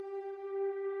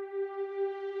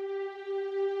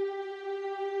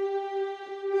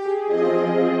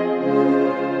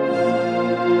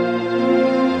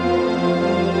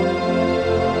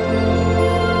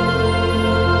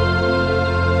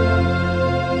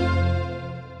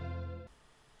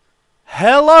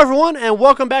Hello, everyone, and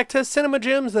welcome back to Cinema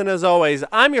Gems. And as always,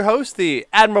 I'm your host, the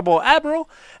Admirable Admiral.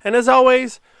 And as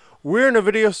always, we're in a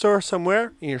video store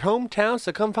somewhere in your hometown,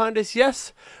 so come find us.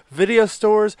 Yes, video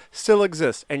stores still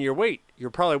exist. And you're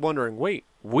probably wondering,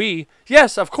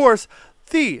 yes, of course,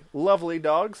 the lovely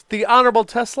dogs, the Honorable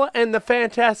Tesla, and the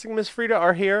fantastic Miss Frida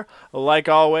are here, like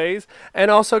always. And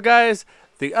also, guys,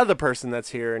 the other person that's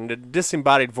here in the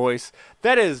disembodied voice,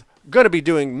 that is going to be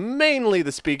doing mainly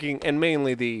the speaking and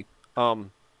mainly the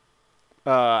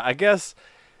I guess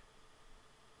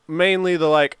mainly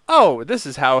the this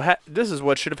is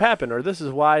what should have happened, or this is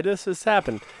why this has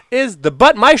happened, is the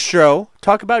Butt Maestro.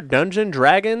 Talk about Dungeons &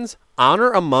 Dragons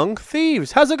Honor Among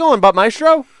Thieves. How's it going, Butt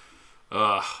Maestro?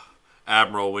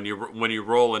 Admiral, when you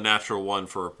roll a natural one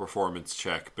for a performance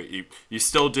check, but you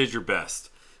still did your best.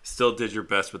 Still did your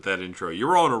best with that intro. You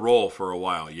were on a roll for a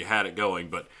while. You had it going,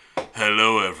 but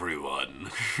hello, everyone.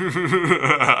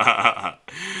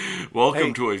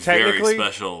 Welcome to a very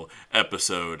special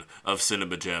episode of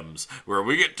Cinema Gems, where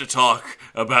we get to talk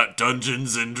about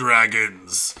Dungeons and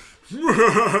Dragons.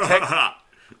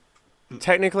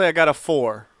 Technically, I got a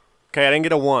 4. Okay, I didn't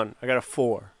get a 1. I got a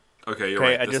 4. Okay, you're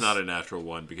right. That's not a natural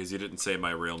one because you didn't say my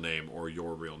real name or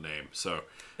your real name, so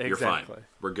you're fine.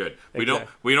 We're good. We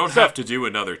don't have to do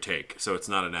another take, so it's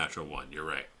not a natural one. You're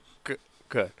right.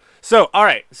 Good. So, all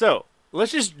right. So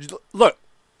let's just look.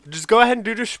 Just go ahead and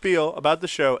do the spiel about the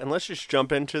show, and let's just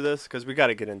jump into this because we got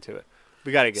to get into it.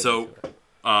 Into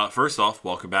it. First off,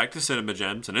 welcome back to Cinema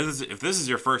Gems, and if this is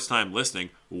your first time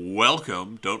listening,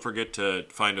 welcome. Don't forget to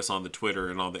find us on the Twitter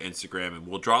and on the Instagram, and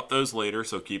we'll drop those later.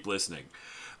 So keep listening.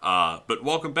 But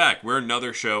welcome back. We're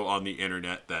another show on the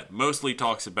internet that mostly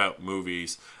talks about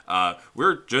movies.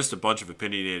 We're just a bunch of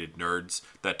opinionated nerds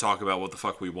that talk about what the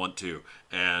fuck we want to.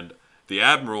 And the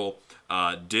Admiral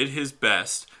did his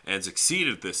best and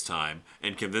succeeded this time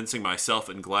in convincing myself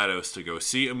and GLaDOS to go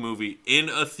see a movie in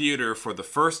a theater for the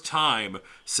first time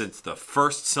since the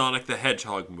first Sonic the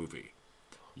Hedgehog movie.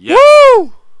 Yes,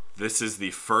 woo! This is the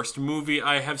first movie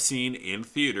I have seen in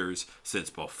theaters since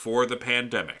before the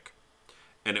pandemic.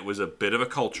 And it was a bit of a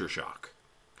culture shock.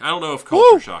 I don't know if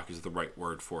culture shock is the right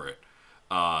word for it.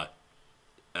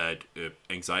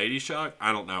 Anxiety shock?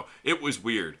 I don't know. It was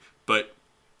weird. But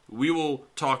we will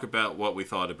talk about what we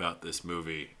thought about this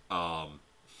movie.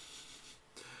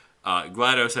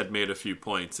 GLaDOS had made a few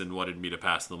points and wanted me to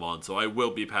pass them on, so I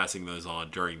will be passing those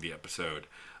on during the episode.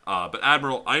 But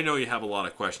Admiral, I know you have a lot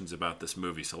of questions about this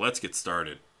movie, so let's get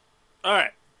started. All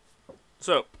right.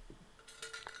 So,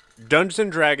 Dungeons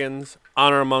 & Dragons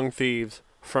Honor Among Thieves.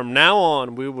 From now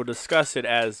on, we will discuss it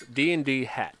as D&D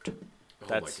Hat.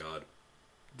 That's my god.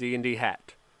 D&D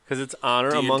Hat. Because it's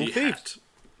Honor D&D Among hat. Thieves.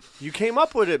 You came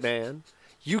up with it, man.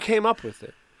 You came up with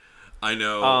it. I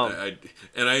know.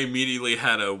 And I immediately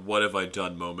had a what have I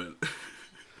done moment.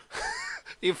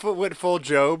 You went full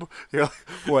Job. You're like,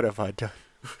 what have I done?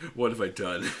 What have I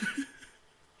done?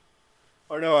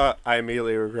 Or no, I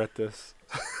immediately regret this.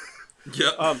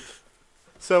 Yep.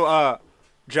 So,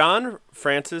 John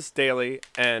Francis Daly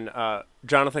and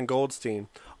Jonathan Goldstein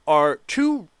are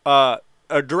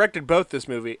directed both this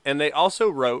movie, and they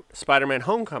also wrote Spider-Man: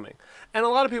 Homecoming. And a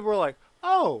lot of people were like,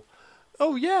 "Oh,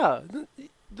 yeah,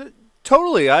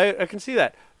 totally, I can see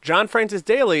that." John Francis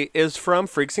Daly is from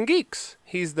Freaks and Geeks.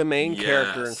 He's the main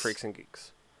character in Freaks and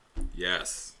Geeks.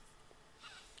 Yes.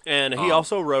 And he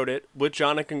also wrote it with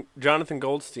Jonathan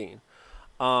Goldstein.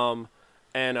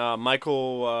 And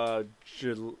Michael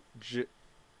Gilio.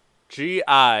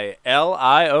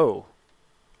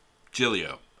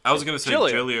 Gilio. I was going to say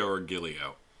Gilio or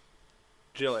Gilio.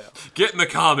 Gilio. Get in the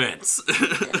comments.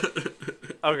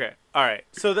 Okay. All right.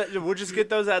 So we'll just get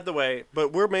those out of the way.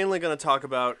 But we're mainly going to talk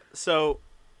about... So,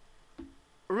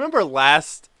 remember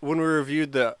when we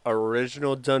reviewed the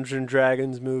original Dungeons &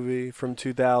 Dragons movie from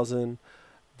 2000?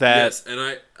 Yes,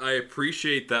 and I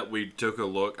appreciate that we took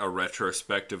a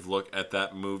retrospective look at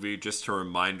that movie just to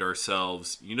remind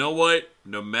ourselves, you know what?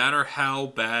 No matter how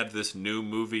bad this new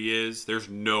movie is, there's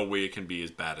no way it can be as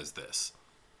bad as this.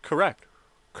 Correct.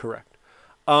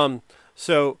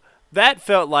 So that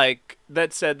felt like,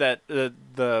 that said that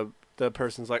the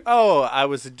person's like, oh, I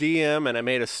was a DM and I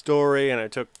made a story and I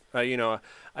took, I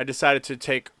decided to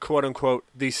take, quote unquote,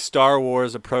 the Star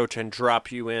Wars approach and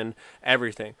drop you in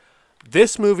everything.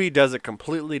 This movie does it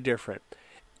completely different.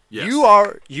 Yes. You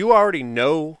already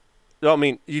know. I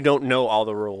mean, you don't know all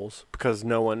the rules because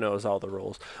no one knows all the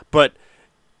rules. But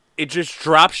it just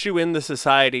drops you in the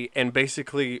society and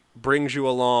basically brings you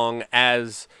along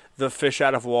as the fish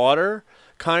out of water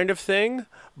kind of thing.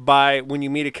 By when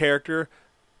you meet a character,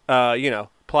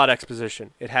 plot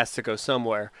exposition. It has to go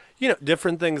somewhere.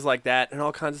 Different things like that and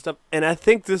all kinds of stuff. And I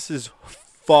think this is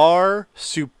far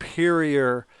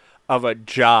superior of a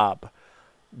job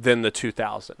than the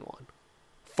 2001.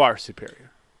 Far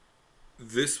superior.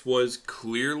 This was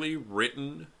clearly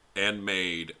written and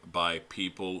made by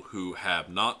people who have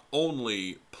not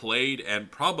only played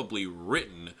and probably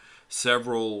written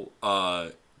several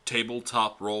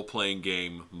tabletop role-playing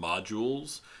game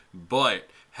modules, but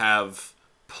have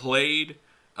played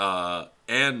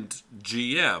and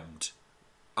GM'd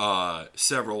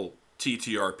several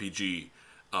TTRPG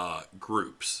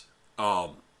groups.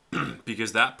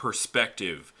 Because that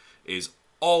perspective is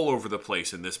all over the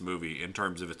place in this movie in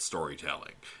terms of its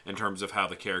storytelling, in terms of how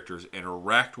the characters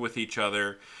interact with each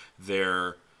other,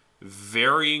 their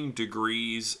varying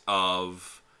degrees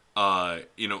of,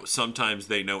 sometimes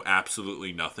they know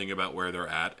absolutely nothing about where they're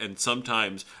at, and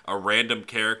sometimes a random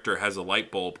character has a light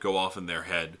bulb go off in their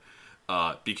head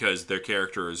because their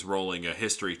character is rolling a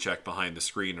history check behind the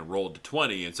screen and rolled to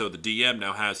 20, and so the DM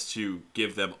now has to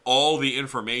give them all the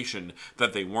information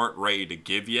that they weren't ready to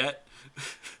give yet.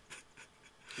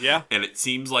 Yeah. And it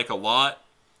seems like a lot.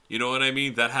 You know what I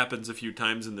mean? That happens a few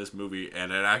times in this movie,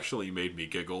 and it actually made me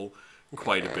giggle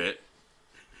quite a bit.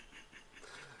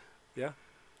 Yeah.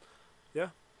 Yeah.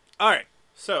 All right.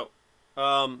 So,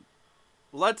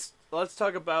 let's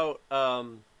talk about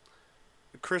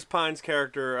Chris Pine's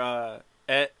character,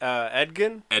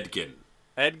 Edgin.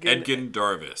 Edgin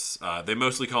Darvis. They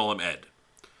mostly call him Ed.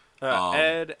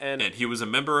 Ed and he was a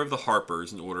member of the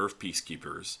Harpers, an order of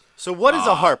peacekeepers. So what is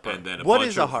a Harper? And then what bunch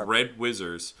is a of Harper? Red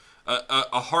Wizards.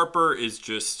 A Harper is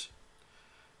just...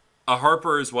 A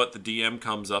Harper is what the DM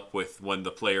comes up with when the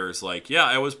player is like, yeah,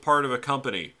 I was part of a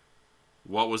company.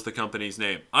 What was the company's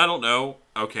name? I don't know.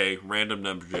 Okay, random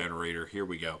number generator. Here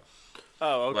we go.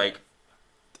 Oh, okay. Like,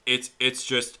 it's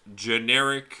just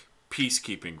generic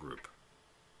peacekeeping group.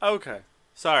 Okay.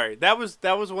 Sorry. That was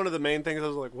one of the main things. I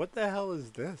was like, what the hell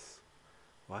is this?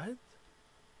 What?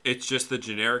 It's just the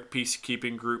generic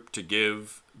peacekeeping group to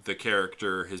give the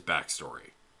character his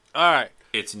backstory. All right.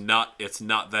 It's not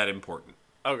that important.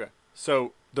 Okay.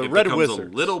 So the It Red becomes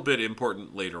Wizards. a little bit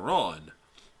important later on,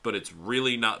 but it's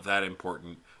really not that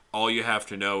important. All you have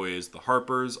to know is the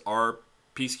Harpers are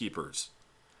peacekeepers.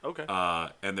 Okay.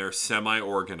 And they're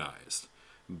semi-organized.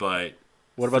 But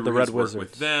what about the through Red his work Wizards?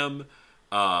 with them,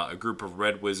 a group of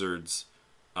Red Wizards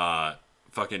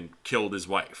fucking killed his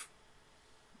wife.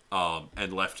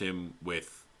 And left him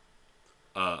with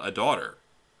a daughter.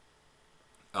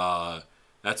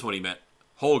 That's when he met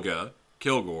Holga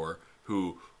Kilgore,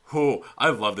 who I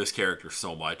love this character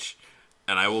so much,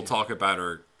 and I will talk about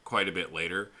her quite a bit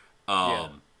later.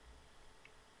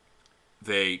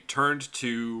 They turned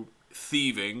to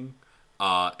thieving,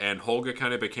 and Holga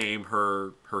kind of became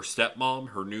her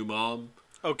stepmom, her new mom.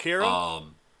 Oh, Kira?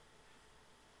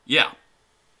 Yeah.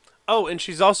 Oh, and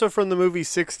she's also from the movie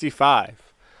 65.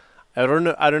 I don't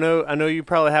know. I know you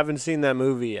probably haven't seen that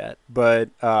movie yet, but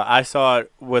I saw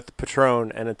it with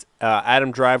Patron, and it's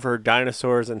Adam Driver,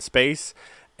 dinosaurs in space,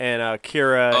 and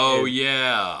Kira. Oh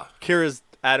yeah. Kira's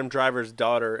Adam Driver's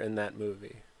daughter in that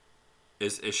movie.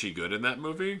 Is she good in that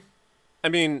movie? I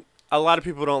mean, a lot of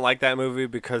people don't like that movie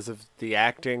because of the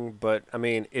acting, but I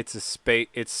mean, it's a space.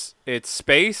 It's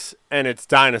space and it's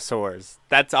dinosaurs.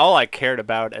 That's all I cared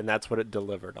about, and that's what it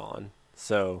delivered on.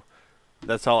 So,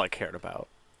 that's all I cared about.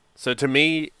 So to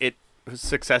me, it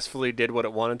successfully did what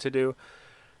it wanted to do.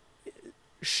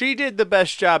 She did the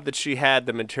best job that she had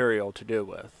the material to do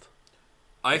with.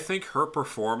 I think her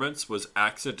performance was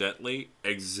accidentally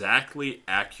exactly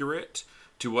accurate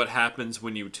to what happens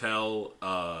when you tell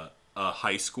a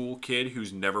high school kid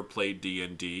who's never played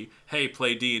D&D, hey,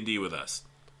 play D&D with us.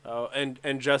 Oh, and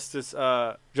Justice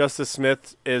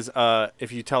Smith is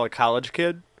if you tell a college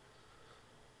kid.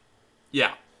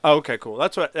 Yeah. Oh, okay, cool.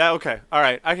 That's what. Okay, all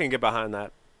right. I can get behind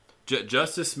that.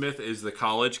 Justice Smith is the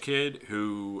college kid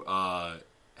who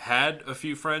had a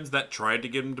few friends that tried to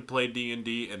get him to play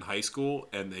D&D in high school,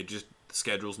 and the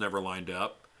schedules never lined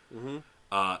up. Mm-hmm.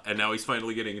 And now he's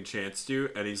finally getting a chance to,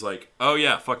 and he's like, "Oh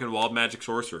yeah, fucking wild magic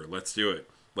sorcerer, let's do it."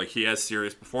 Like, he has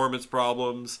serious performance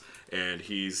problems, and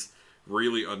he's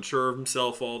really unsure of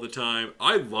himself all the time.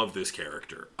 I love this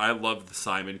character. I love the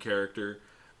Simon character.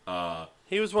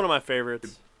 He was one of my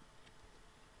favorites.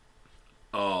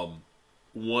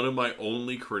 One of my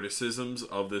only criticisms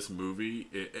of this movie,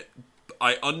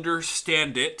 I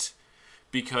understand it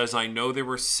because I know they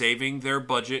were saving their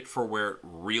budget for where it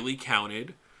really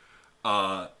counted.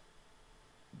 But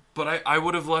I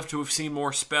would have loved to have seen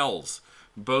more spells,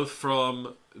 both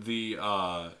from the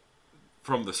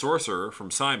sorcerer,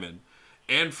 from Simon,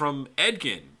 and from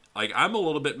Edgin. Like, I'm a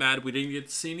little bit mad we didn't get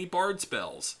to see any bard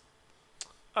spells.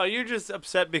 Oh, you're just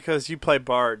upset because you play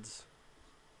bards.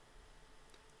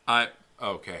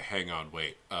 Okay, hang on,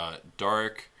 wait.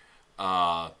 Dark,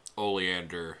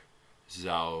 Oleander,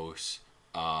 Zaos.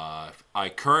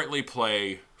 I currently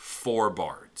play 4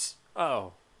 bards.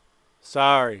 Oh,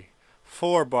 sorry.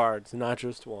 4 bards, not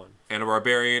just 1. And a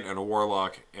barbarian, and a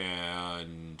warlock,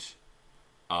 and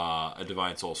a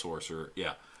divine soul sorcerer.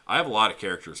 Yeah, I have a lot of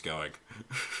characters going.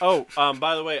 Oh,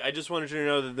 by the way, I just wanted you to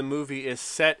know that the movie is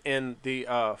set in the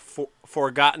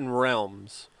Forgotten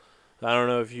Realms. I don't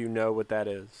know if you know what that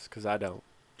is, because I don't.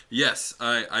 Yes,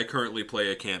 I currently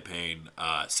play a campaign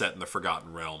set in the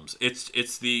Forgotten Realms.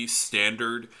 It's the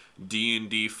standard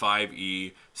D&D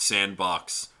 5e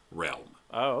sandbox realm.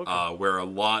 Oh, okay. Where a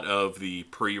lot of the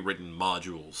pre-written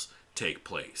modules take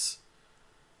place.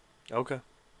 Okay.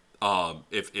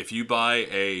 If you buy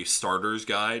a starter's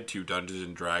guide to Dungeons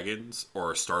and Dragons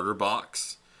or a starter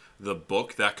box, the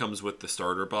book that comes with the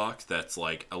starter box, that's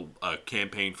like a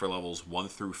campaign for levels 1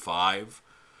 through 5,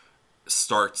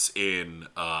 starts in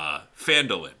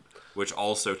Phandalin, which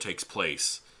also takes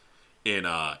place in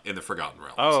the Forgotten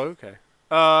Realms. Oh, okay.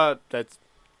 That's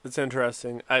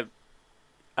interesting. I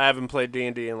haven't played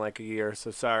D&D in like a year, so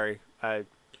sorry.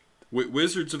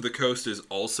 Wizards of the Coast is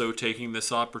also taking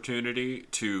this opportunity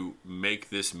to make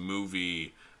this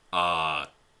movie kind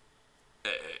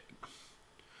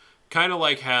of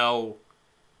like how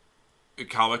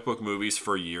comic book movies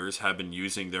for years have been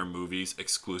using their movies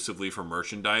exclusively for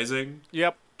merchandising.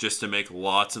 Yep. Just to make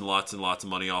lots and lots and lots of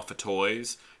money off of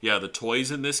toys. Yeah, the toys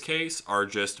in this case are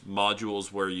just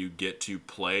modules where you get to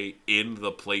play in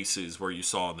the places where you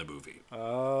saw in the movie.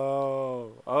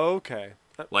 Oh, okay.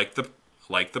 Like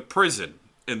the prison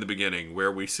in the beginning,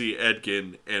 where we see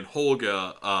Edgin and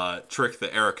Holga trick the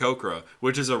Aarakocra,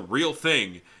 which is a real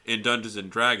thing in Dungeons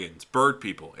and Dragons. Bird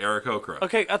people, Aarakocra.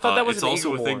 Okay, I thought that was it's an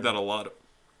also Eagleborn. a thing that a lot of...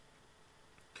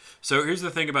 So here's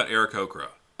the thing about Aarakocra.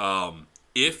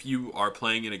 If you are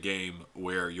playing in a game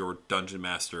where your dungeon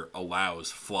master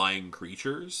allows flying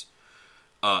creatures,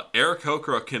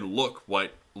 Aarakocra can look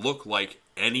like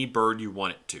any bird you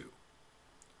want it to,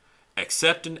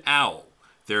 except an owl.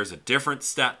 There's a different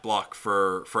stat block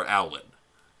for Owlin.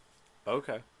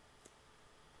 Okay.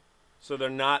 So they're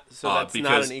not. So that's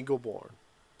not an Eagleborn.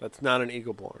 That's not an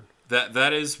Eagleborn.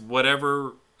 That is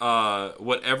whatever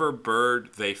bird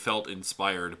they felt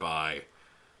inspired by.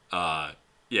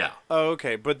 Yeah. Oh,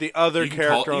 okay. But the other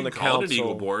character on the council. You can call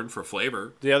it an Eagleborn for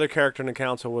flavor. The other character in the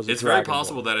council was a It's very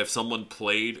possible that if someone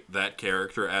played that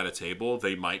character at a table,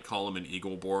 they might call him an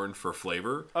Eagleborn for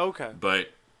flavor. Okay.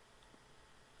 But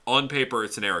on paper,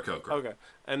 it's an Aarakocra. Okay.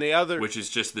 And the other... Which is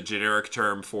just the generic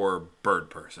term for bird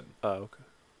person. Oh,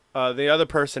 okay. The other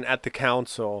person at the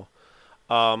council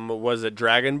was a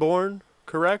Dragonborn,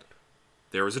 correct?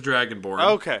 There was a Dragonborn.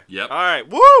 Okay. Yep. All right.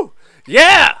 Woo!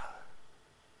 Yeah!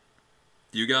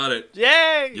 You got it.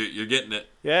 Yay! You're getting it.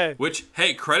 Yay. Which,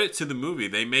 hey, credit to the movie.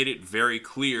 They made it very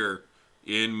clear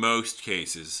in most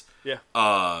cases. Yeah.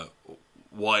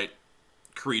 What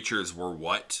creatures were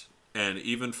what. And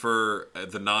even for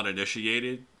the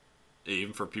non-initiated,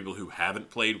 even for people who haven't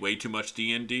played way too much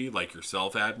D&D, like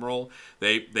yourself, Admiral,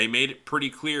 they made it pretty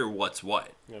clear what's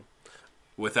what. Yeah.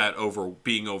 Without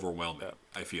being overwhelming,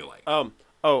 yeah. I feel like.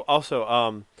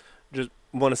 Also, just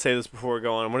want to say this before we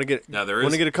go on. I want to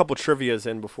get a couple trivias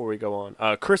in before we go on.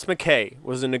 Chris McKay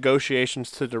was in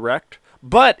negotiations to direct,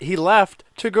 but he left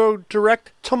to go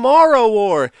direct Tomorrow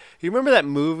War. You remember that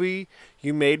movie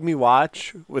you made me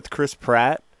watch with Chris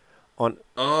Pratt?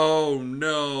 Oh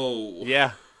no!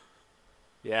 Yeah.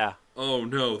 Oh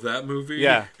no, that movie.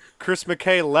 Yeah, Chris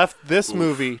McKay left this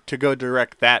movie to go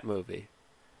direct that movie.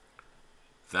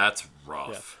 That's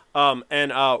rough. Yeah.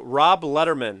 And Rob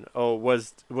Letterman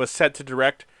was set to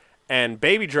direct, and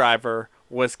Baby Driver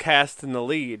was cast in the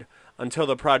lead until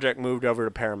the project moved over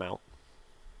to Paramount.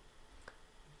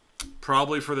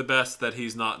 Probably for the best that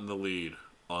he's not in the lead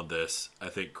on this. I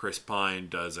think Chris Pine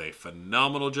does a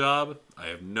phenomenal job. I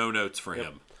have no notes for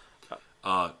him.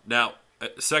 Now,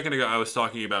 a second ago, I was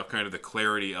talking about kind of the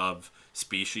clarity of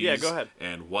species. Yeah, go ahead.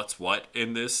 And what's what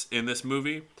in this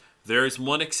movie. There is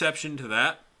one exception to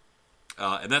that,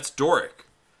 and that's Doric,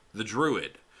 the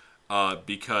druid.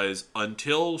 Because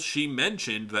until she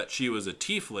mentioned that she was a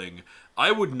tiefling,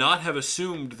 I would not have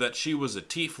assumed that she was a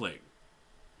tiefling.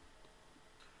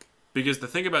 Because the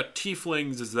thing about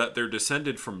tieflings is that they're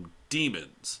descended from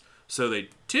demons. So they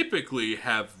typically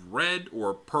have red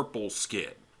or purple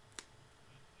skin.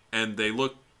 And they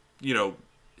look,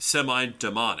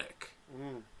 semi-demonic.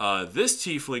 This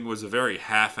tiefling was a very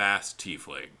half-assed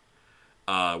tiefling.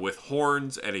 With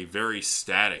horns and a very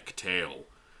static tail.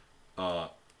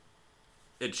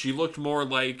 and she looked more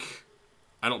like,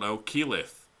 I don't know,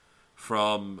 Keyleth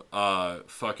from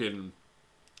fucking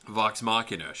Vox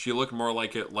Machina. She looked more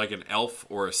like an elf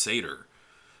or a satyr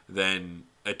than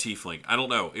a tiefling. I don't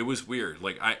know. It was weird.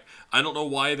 Like I don't know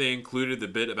why they included the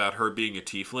bit about her being a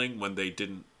tiefling when they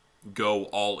didn't go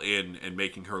all in and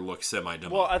making her look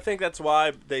semi-demonic. Well, I think that's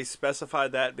why they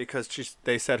specified that, because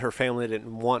they said her family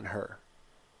didn't want her.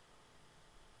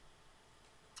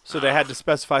 So they had to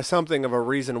specify something of a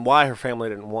reason why her family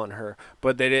didn't want her,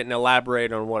 but they didn't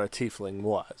elaborate on what a tiefling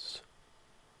was.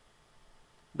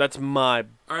 That's my...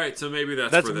 All right, so maybe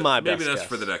that's for the, my maybe best that's guess.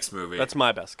 for the next movie. That's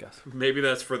my best guess. Maybe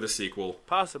that's for the sequel.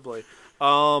 Possibly.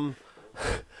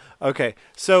 Okay,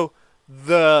 so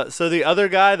the other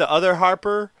guy, the other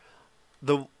Harper,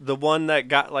 the one that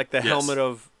got like the helmet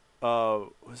of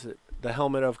was it the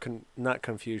helmet of not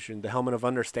confusion, the helmet of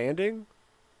understanding?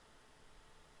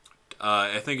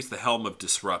 I think it's the Helm of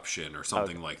Disruption or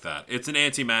something like that. It's an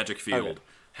anti-magic field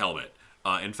helmet.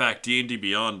 In fact, D&D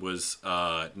Beyond was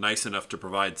nice enough to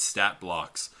provide stat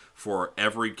blocks for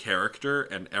every character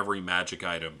and every magic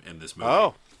item in this movie.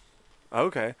 Oh,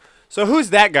 okay. So who's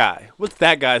that guy? What's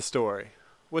that guy's story?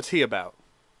 What's he about?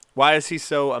 Why is he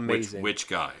so amazing? Which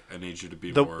guy? I need you to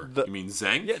be more... You mean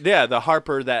Zank? Yeah, the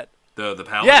Harper that... The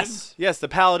paladin? Yes, the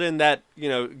paladin that,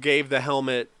 gave the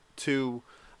helmet to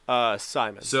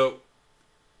Simon. So...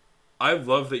 I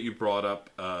love that you brought up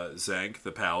Zank,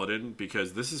 the Paladin,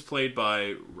 because this is played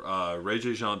by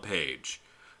Regé-Jean Page,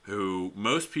 who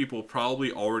most people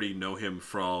probably already know him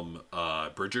from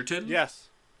Bridgerton. Yes.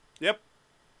 Yep.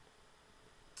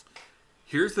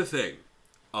 Here's the thing.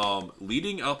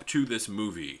 Leading up to this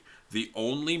movie, the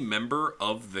only member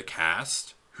of the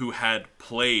cast who had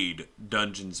played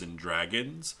Dungeons &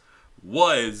 Dragons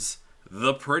was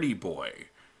the pretty boy.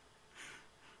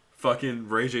 Fucking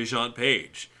Regé-Jean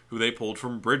Page, who they pulled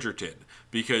from Bridgerton,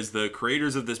 because the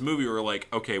creators of this movie were like,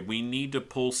 okay, we need to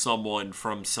pull someone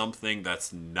from something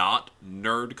that's not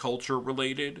nerd culture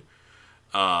related,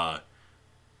 to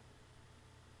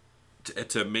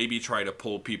maybe try to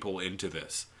pull people into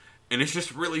this. And it's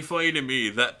just really funny to me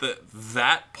that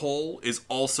that pull is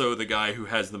also the guy who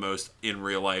has the most in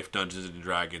real life Dungeons and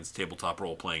Dragons tabletop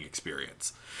role playing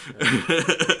experience.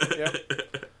 Yeah.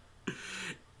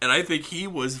 And I think he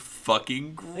was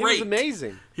fucking great. He was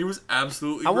amazing. He was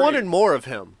absolutely great. I wanted more of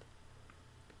him.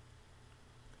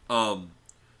 By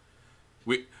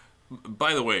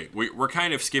the way, we're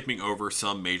kind of skipping over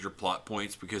some major plot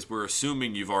points because we're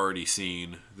assuming you've already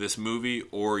seen this movie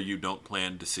or you don't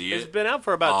plan to see it. It's been out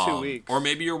for about 2 weeks. Or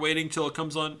maybe you're waiting till it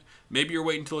comes on. Maybe you're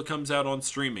waiting till it comes out on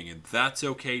streaming, and that's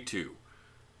okay too.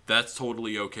 That's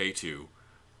totally okay too.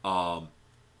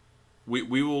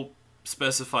 We will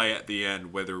specify at the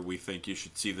end whether we think you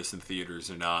should see this in theaters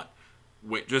or not.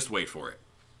 Just wait for it.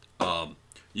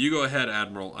 You go ahead,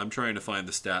 Admiral. I'm trying to find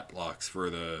the stat blocks for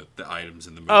the items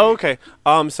in the movie. Oh, okay.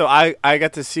 So I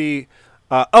got to see...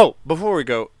 before we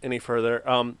go any further,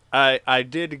 I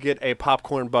did get a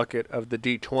popcorn bucket of the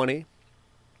D20.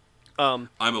 I'm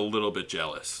a little bit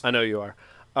jealous. I know you are.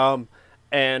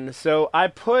 And so I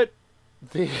put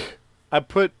the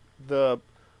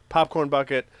popcorn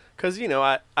bucket... Because,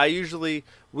 I usually,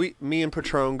 me and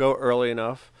Patron go early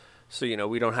enough, so,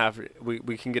 we don't have,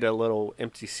 we can get a little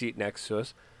empty seat next to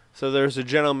us. So there was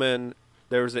an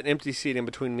empty seat in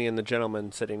between me and the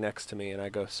gentleman sitting next to me, and I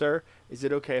go, "Sir, is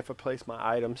it okay if I place my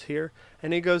items here?"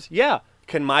 And he goes, "Yeah,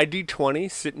 can my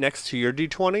D20 sit next to your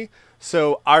D20?"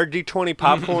 So our D20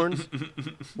 popcorns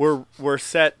were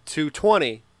set to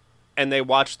 20, and they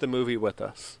watched the movie with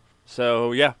us.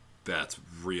 So, yeah. That's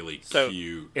really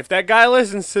cute. If that guy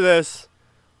listens to this,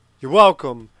 you're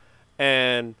welcome.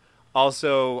 And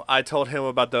also, I told him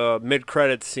about the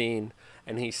mid-credit scene,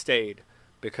 and he stayed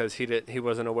because he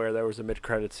wasn't aware there was a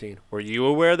mid-credit scene. Were you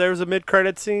aware there was a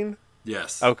mid-credit scene?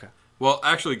 Yes. Okay. Well,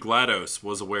 actually, GLaDOS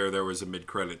was aware there was a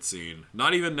mid-credit scene.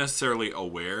 Not even necessarily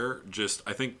aware, just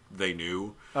I think they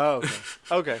knew. Oh, okay.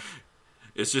 Okay.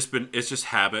 It's just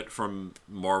habit from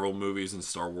Marvel movies and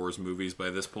Star Wars movies by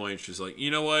this point. It's just like, you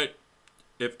know what?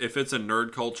 If it's a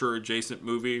nerd culture adjacent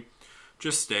movie,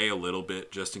 just stay a little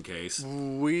bit just in case.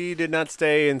 We did not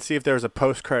stay and see if there was a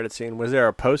post-credit scene. Was there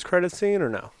a post-credit scene or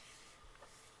no?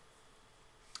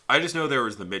 I just know there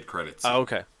was the mid-credit scene. Oh,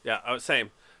 okay. Yeah,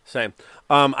 same.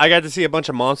 I got to see a bunch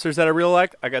of monsters that I really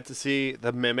liked. I got to see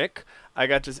the Mimic.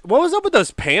 What was up with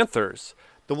those panthers?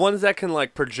 The ones that can,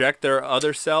 project their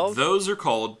other selves? Those are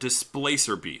called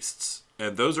displacer beasts.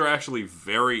 And those are actually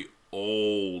very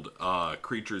old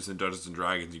creatures in Dungeons &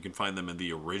 Dragons. You can find them in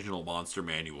the original monster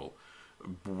manual.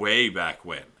 way back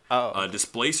when. Oh.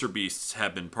 Displacer beasts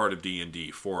have been part of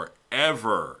D&D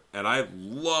forever, and I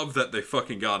love that they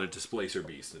fucking got a displacer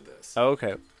beast in this.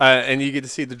 Okay. And you get to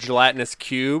see the gelatinous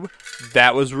cube.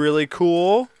 That was really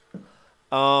cool.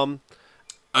 And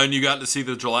you got to see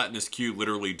the gelatinous cube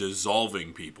literally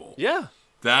dissolving people. Yeah.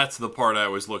 That's the part I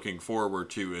was looking forward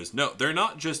to. Is no, they're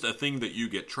not just a thing that you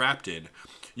get trapped in.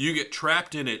 You get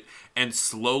trapped in it and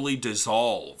slowly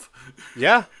dissolve.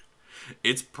 Yeah.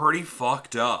 It's pretty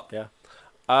fucked up. Yeah.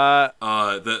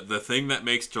 The thing that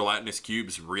makes gelatinous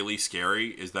cubes really scary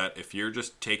is that if you're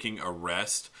just taking a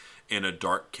rest in a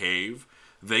dark cave,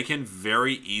 they can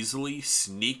very easily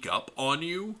sneak up on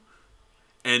you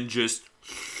and just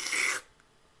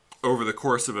over the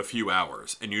course of a few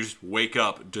hours, and you just wake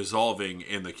up dissolving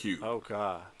in the cube. Oh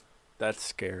god, that's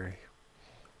scary.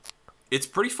 It's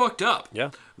pretty fucked up. Yeah.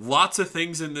 Lots of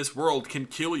things in this world can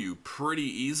kill you pretty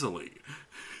easily.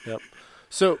 Yep.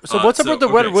 So what's up with the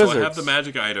Red Wizards? So I have the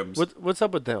magic items. What's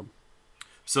up with them?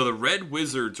 So the Red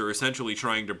Wizards are essentially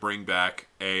trying to bring back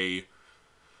a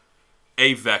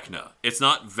Vecna. It's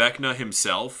not Vecna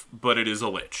himself, but it is a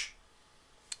lich.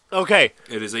 Okay.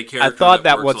 It is a character I thought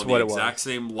that works was on what the it was. exact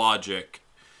same logic.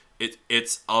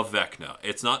 It's a Vecna.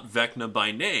 It's not Vecna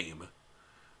by name,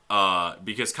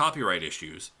 because copyright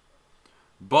issues.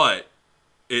 But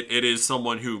it is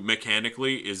someone who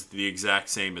mechanically is the exact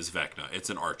same as Vecna. It's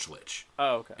an Archlich.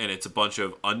 Oh, okay. And it's a bunch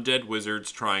of undead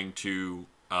wizards trying to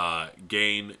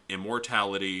gain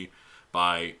immortality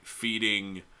by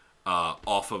feeding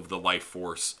off of the life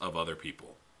force of other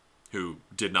people who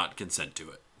did not consent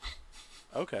to it.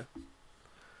 Okay.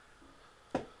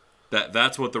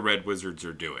 That's what the Red Wizards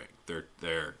are doing.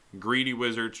 They're greedy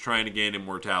wizards trying to gain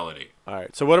immortality. All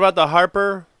right. So what about the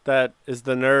Harper that is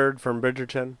the nerd from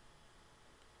Bridgerton?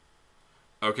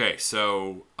 Okay,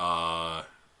 so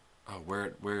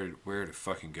where to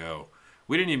fucking go?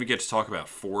 We didn't even get to talk about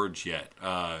Forge yet.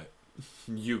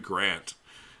 Hugh Grant.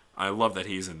 I love that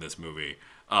he's in this movie.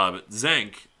 But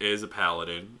Zank is a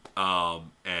paladin,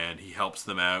 and he helps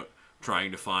them out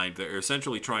they're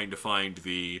essentially trying to find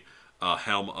the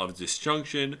Helm of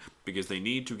Disjunction because they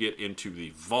need to get into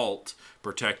the vault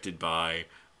protected by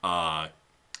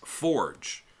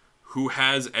Forge, who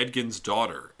has Edgin's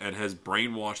daughter and has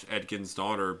brainwashed Edgin's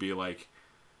daughter be like,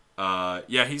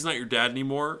 yeah, he's not your dad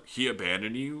anymore. He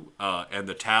abandoned you. And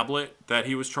the tablet that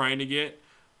he was trying to get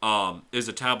is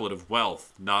a tablet of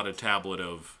wealth, not a tablet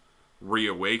of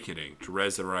reawakening to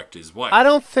resurrect his wife. I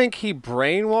don't think he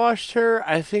brainwashed her.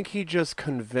 I think he just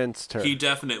convinced her. He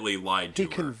definitely lied to her.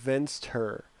 He convinced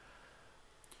her.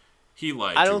 He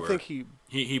lied to her. I don't think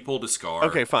he pulled a scar.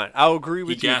 Okay, fine. I'll agree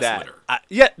with you gaslit that.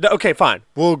 her. Okay, fine.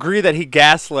 We'll agree that he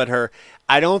gaslit her.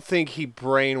 I don't think he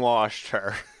brainwashed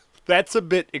her. That's a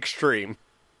bit extreme.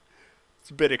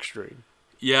 It's a bit extreme.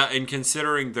 Yeah, and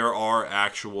considering there are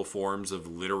actual forms of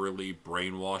literally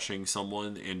brainwashing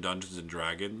someone in Dungeons and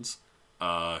Dragons,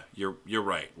 you're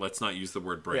right. Let's not use the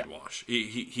word brainwash.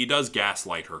 Yeah. He does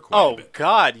gaslight her quite a bit. Oh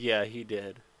God, yeah, he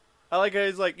did. I like how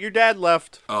he's like, your dad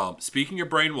left. Speaking of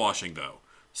brainwashing, though,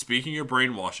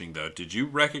 did you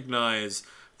recognize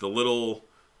the little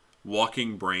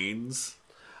walking brains?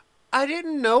 I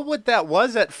didn't know what that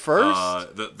was at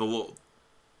first. The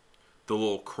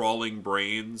little crawling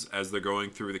brains as they're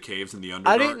going through the caves in the Underdark.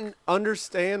 I didn't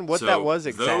understand what that was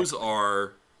exactly.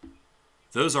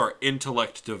 Those are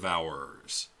intellect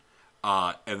devourers.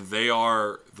 And they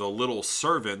are the little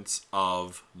servants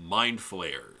of mind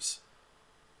flayers,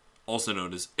 also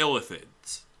known as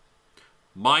illithids.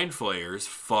 Mind flayers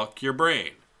fuck your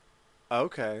brain.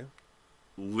 Okay.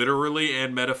 Literally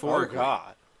and metaphorically. Oh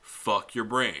God. Fuck your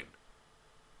brain.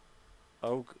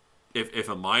 Oh. If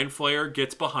a mind flayer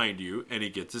gets behind you and he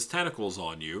gets his tentacles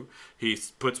on you, he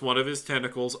puts one of his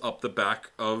tentacles up the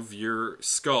back of your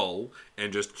skull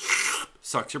and just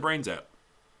sucks your brains out.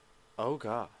 Oh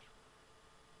God.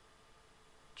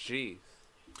 Jeez.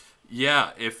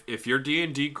 Yeah, if your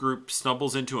D&D group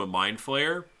stumbles into a mind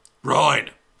flayer,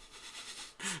 run!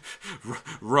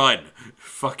 Run.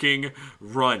 Fucking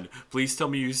run. Please tell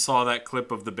me you saw that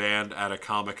clip of the band at a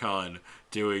Comic-Con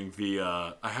doing the,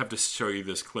 I have to show you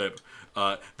this clip.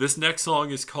 This next song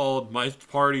is called My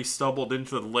Party Stumbled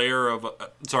into the Lair of,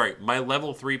 My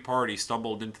Level 3 Party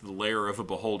Stumbled into the Lair of a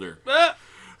Beholder.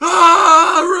 Run!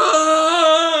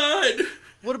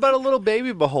 What about a little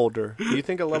baby beholder? Do you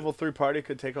think a level 3 party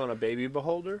could take on a baby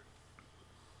beholder?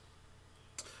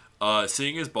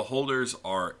 Seeing as beholders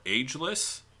are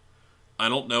ageless, I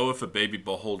don't know if a baby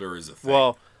beholder is a thing.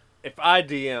 Well, if I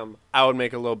DM, I would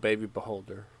make a little baby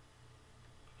beholder.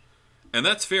 And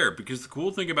that's fair, because the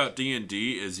cool thing about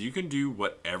D&D is you can do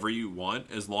whatever you want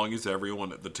as long as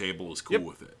everyone at the table is cool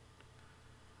with it.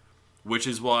 which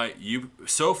is why you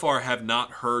so far have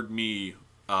not heard me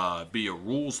be a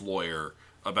rules lawyer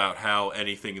about how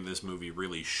anything in this movie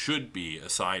really should be,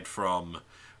 aside from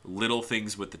little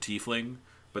things with the tiefling.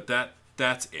 But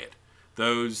that's it.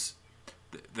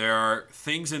 There are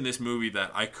things in this movie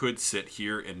that I could sit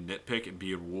here and nitpick and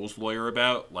be a rules lawyer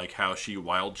about, like how she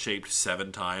wild shaped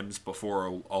 7 times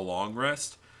before a long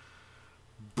rest.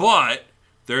 But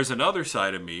there's another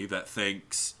side of me that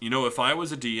thinks, if I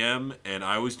was a DM and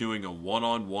I was doing a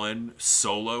one-on-one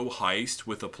solo heist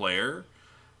with a player,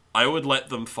 I would let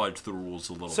them fudge the rules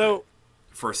a little bit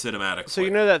for cinematic. So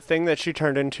that thing that she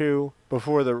turned into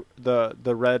before the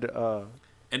red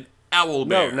an owl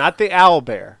bear. No, not the owl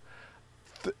bear.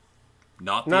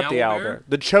 Not the owl bear.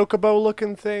 The chocobo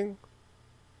looking thing.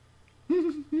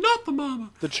 Not the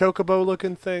mama. The chocobo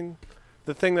looking thing.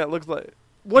 The thing that looks like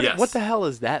what? Yes. What the hell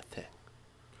is that thing?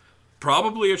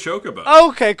 Probably a chocobo.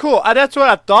 Okay, cool. That's what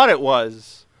I thought it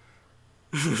was.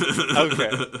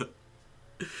 Okay.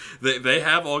 They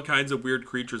have all kinds of weird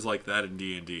creatures like that in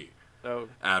D&D. Oh.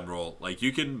 Admiral, like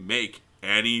you can make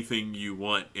anything you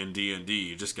want in D&D.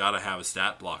 You just got to have a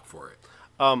stat block for it.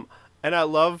 And I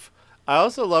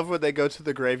also love when they go to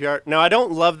the graveyard. Now, I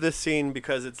don't love this scene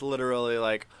because it's literally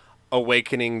like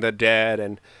awakening the dead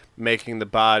and making the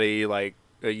body like,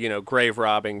 grave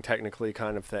robbing technically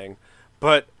kind of thing.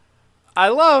 But I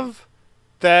love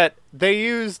that they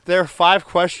used their 5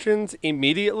 questions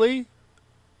immediately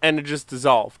and it just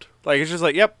dissolved. Like, it's just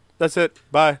like, yep, that's it.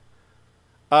 Bye.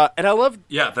 And I love...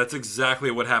 Yeah, that's exactly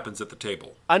what happens at the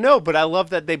table. I know, but I love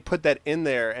that they put that in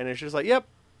there and it's just like, yep,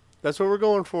 that's what we're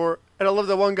going for. And I love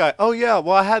that one guy. Oh, yeah,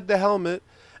 well, I had the helmet.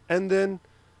 And then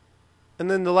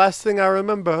the last thing I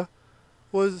remember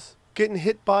was getting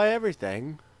hit by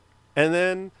everything. And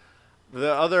then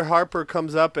the other Harper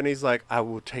comes up and he's like, I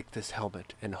will take this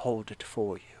helmet and hold it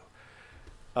for you.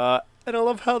 And I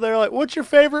love how they're like, what's your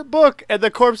favorite book? And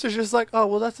the corpse is just like, oh,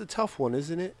 well, that's a tough one,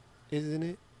 isn't it? Isn't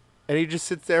it? And he just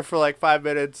sits there for like 5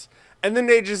 minutes. And then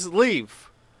they just leave.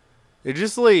 They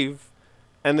just leave.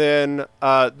 And then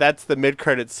that's the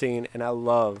mid-credit scene. And I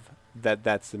love that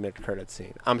that's the mid-credit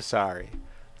scene. I'm sorry.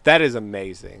 That is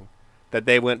amazing that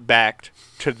they went back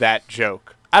to that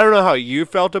joke. I don't know how you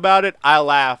felt about it. I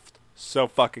laughed so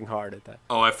fucking hard at that.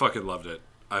 Oh, I fucking loved it.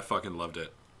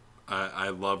 I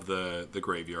love the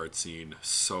graveyard scene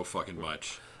so fucking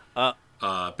much.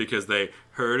 Because they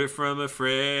heard it from a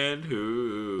friend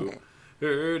who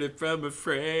heard it from a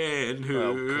friend who.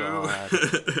 Oh,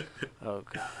 God. Oh,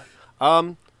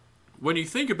 God. When you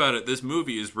think about it, this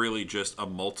movie is really just a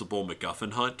multiple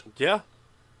MacGuffin hunt. Yeah.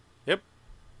 Yep.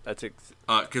 That's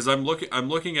because I'm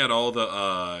looking at all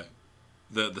the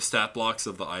stat blocks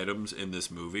of the items in this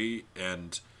movie,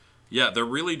 and yeah, they're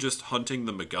really just hunting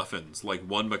the MacGuffins, like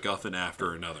one MacGuffin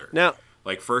after another. Now,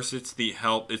 like first it's the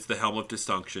helm of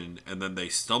distinction, and then they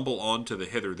stumble onto the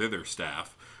hither thither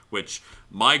staff. Which,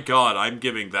 my God, I'm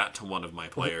giving that to one of my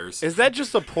players. Is that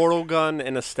just a portal gun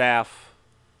and a staff?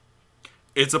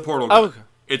 It's a portal gun. Okay.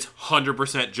 It's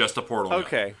 100% just a portal gun.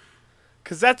 Okay.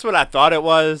 Because that's what I thought it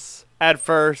was at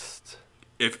first.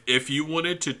 If you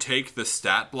wanted to take the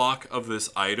stat block of this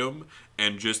item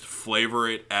and just flavor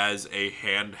it as a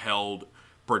handheld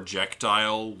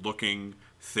projectile-looking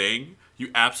thing,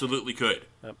 you absolutely could.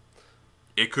 Yep.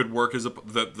 It could work as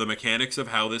the mechanics of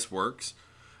how this works.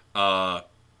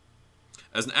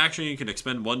 As an action, you can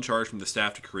expend 1 charge from the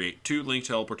staff to create 2 linked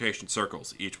teleportation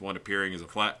circles, each one appearing as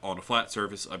on a flat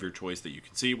surface of your choice that you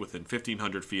can see within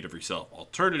 1,500 feet of yourself.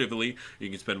 Alternatively, you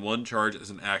can spend 1 charge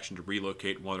as an action to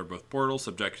relocate one or both portals,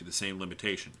 subject to the same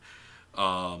limitation.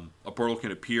 A portal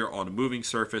can appear on a moving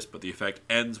surface, but the effect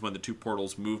ends when the 2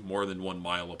 portals move more than 1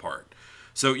 mile apart.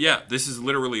 So yeah, this is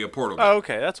literally a portal. Oh,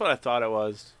 okay, that's what I thought it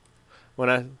was.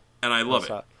 And I love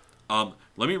it.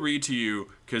 Let me read to you,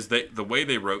 because the way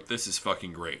they wrote this is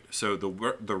fucking great. So the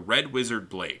Red Wizard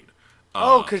Blade.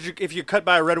 Because if you cut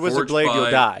by a Red Wizard Blade,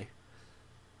 you'll die.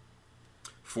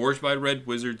 Forged by red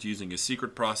wizards using a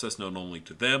secret process known only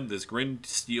to them, this grinned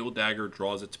steel dagger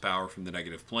draws its power from the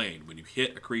negative plane. When you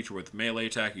hit a creature with melee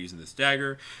attack using this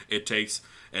dagger, it takes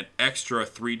an extra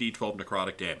 3d12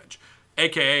 necrotic damage.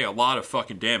 AKA a lot of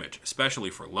fucking damage, especially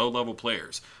for low-level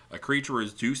players. A creature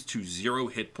reduced to 0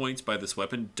 hit points by this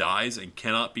weapon dies and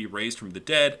cannot be raised from the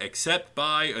dead except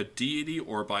by a deity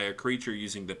or by a creature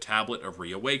using the Tablet of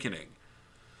Reawakening.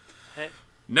 Hey.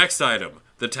 Next item,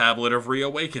 the Tablet of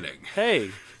Reawakening.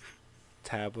 Hey.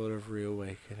 Tablet of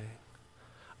Reawakening.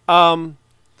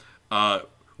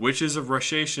 Witches of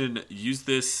Rashashan use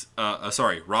this,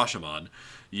 Rashomon,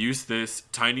 use this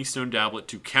tiny stone tablet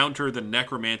to counter the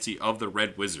necromancy of the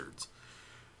Red Wizards.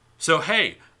 So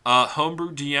hey,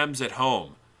 homebrew DMs at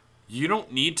home, you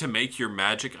don't need to make your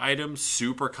magic items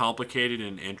super complicated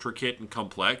and intricate and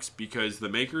complex, because the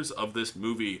makers of this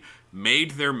movie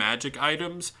made their magic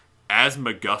items as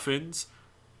MacGuffins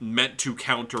meant to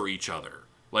counter each other.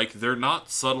 Like, they're not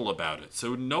subtle about it.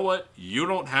 So, you know what? You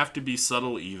don't have to be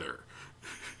subtle either.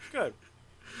 Good.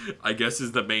 I guess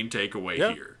is the main takeaway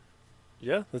here.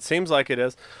 Yeah, it seems like it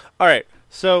is. All right,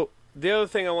 so the other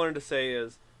thing I wanted to say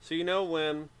is, so you know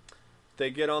when they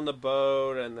get on the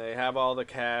boat and they have all the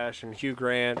cash and Hugh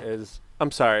Grant is... I'm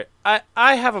sorry. I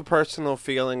have a personal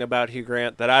feeling about Hugh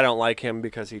Grant that I don't like him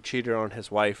because he cheated on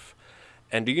his wife.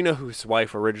 And do you know who his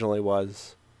wife originally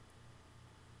was?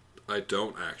 I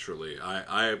don't actually.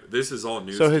 This is all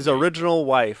news. So his original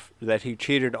wife that he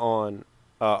cheated on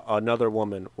another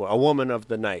woman, a woman of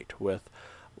the night with,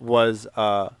 was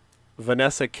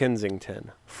Vanessa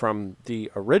Kensington from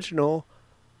the original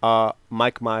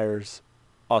Mike Myers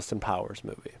Austin Powers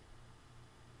movie.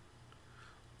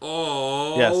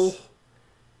 Oh. Yes.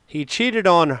 He cheated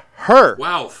on her.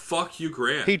 Wow, fuck you,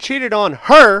 Grant. He cheated on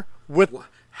her with...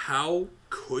 How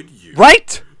could you?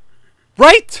 Right?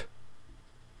 Right?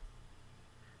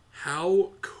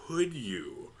 How could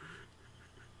you?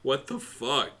 What the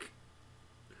fuck?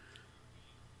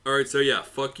 Alright, so yeah,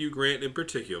 fuck you, Grant, in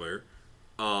particular.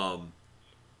 I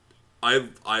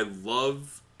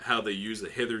love how they use the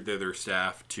hither-thither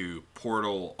staff to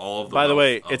portal all of the... By the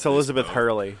way, it's Elizabeth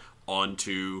Hurley.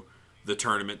 ...onto the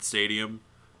tournament stadium.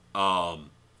 Oh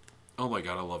my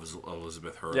god, I love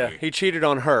Elizabeth Hurley. Yeah, he cheated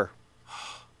on her.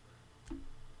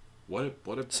 What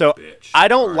a so bitch. I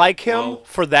don't like him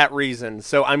for that reason.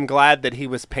 So I'm glad that he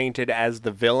was painted as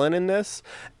the villain in this,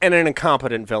 and an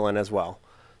incompetent villain as well.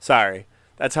 Sorry.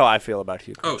 That's how I feel about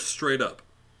Hugh. Oh, straight up.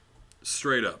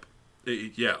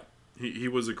 Yeah. He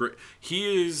was a great...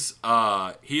 He is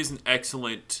an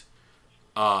excellent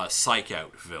psych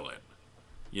out villain.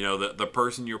 You know, the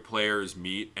person your players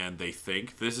meet and they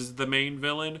think this is the main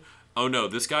villain. Oh no,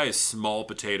 this guy is small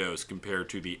potatoes compared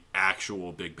to the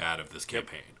actual big bad of this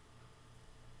campaign.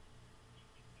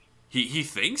 He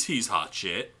thinks he's hot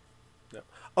shit. Yep.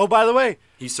 Oh, by the way,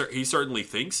 he certainly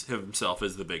thinks himself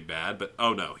as the big bad, but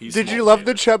oh no, he's... Did you love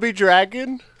the chubby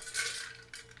dragon?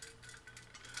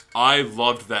 I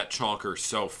loved that chonker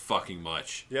so fucking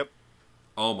much. Yep.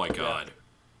 Oh my god.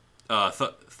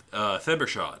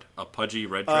 Thembershad, a pudgy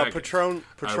red dragon.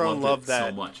 Patron loved that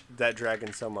so much. That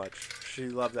dragon so much. She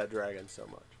loved that dragon so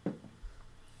much.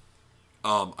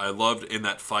 I loved in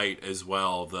that fight as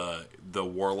well the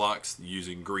warlocks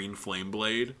using green flame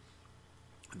blade.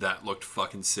 That looked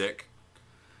fucking sick.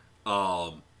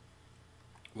 What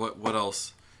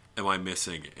else am I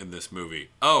missing in this movie?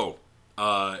 Oh,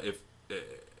 if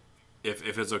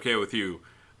it's okay with you,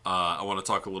 I want to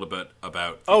talk a little bit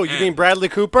about... Oh, you mean Bradley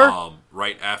Cooper?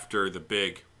 Right after the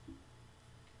big...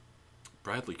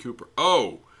 Bradley Cooper.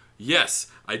 Oh, yes.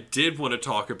 I did want to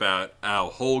talk about how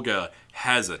Holga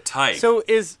has a type. So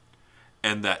is...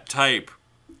 And that type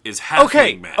is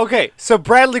halfling man. Okay, so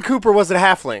Bradley Cooper was a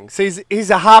halfling. So he's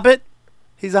a hobbit?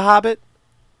 He's a hobbit?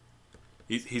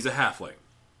 He's a halfling.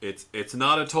 It's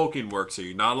not a Tolkien work, so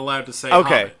you're not allowed to say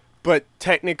okay, hobbit. But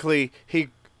technically he...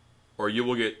 Or you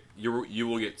will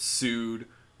get sued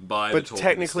by the Tolkien But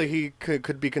technically estate. he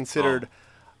could be considered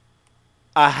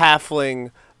a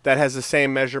halfling that has the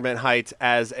same measurement heights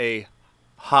as a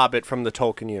hobbit from the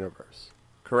Tolkien universe.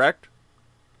 Correct?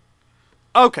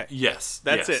 Okay. Yes.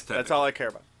 That's it. That's all I care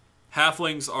about.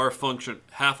 Halflings are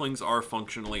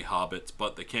functionally hobbits,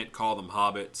 but they can't call them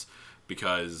hobbits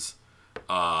because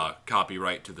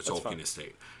copyright to the Tolkien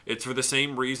estate. It's for the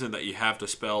same reason that you have to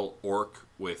spell orc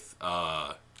with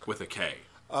a K.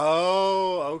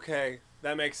 Oh, okay.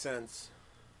 That makes sense.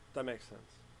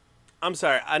 I'm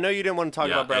sorry. I know you didn't want to talk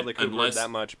about Bradley Cooper that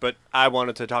much, but I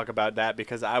wanted to talk about that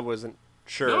because I wasn't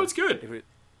sure. No, it's good.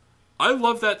 I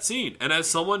love that scene. And as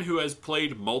someone who has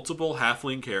played multiple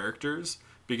halfling characters,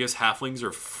 because halflings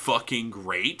are fucking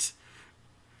great,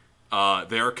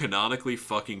 they are canonically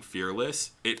fucking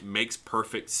fearless, it makes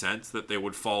perfect sense that they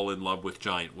would fall in love with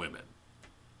giant women.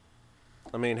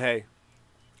 I mean, hey.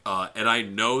 And I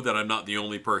know that I'm not the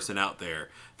only person out there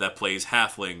that plays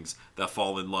halflings that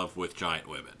fall in love with giant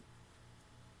women.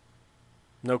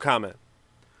 No comment.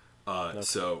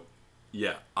 So,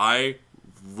 yeah, I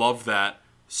love that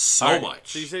so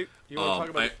much. So you want to talk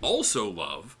about I also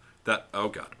love that... Oh,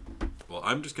 God. Well,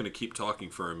 I'm just going to keep talking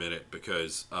for a minute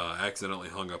because I accidentally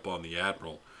hung up on the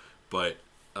Admiral. But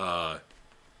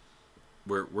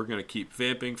we're going to keep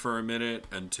vamping for a minute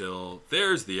until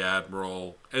there's the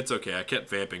Admiral. It's okay. I kept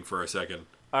vamping for a second.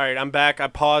 All right, I'm back. I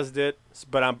paused it,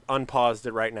 but I'm unpaused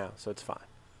it right now, so it's fine.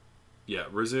 Yeah,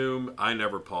 resume. I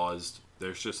never paused.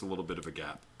 There's just a little bit of a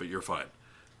gap, but you're fine.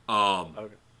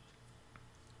 Okay.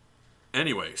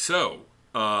 Anyway, so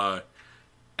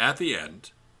at the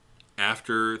end,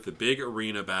 after the big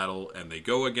arena battle, and they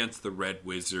go against the Red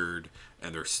Wizard,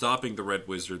 and they're stopping the Red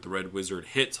Wizard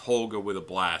hits Holga with a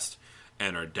blast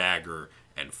and a dagger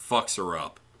and fucks her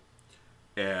up.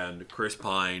 And Chris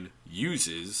Pine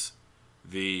uses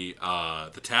the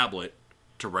tablet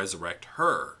to resurrect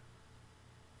her.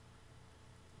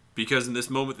 Because in this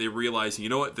moment they realize, you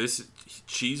know what,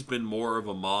 she's been more of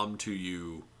a mom to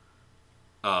you,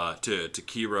 to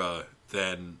Kira,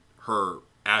 than her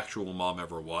actual mom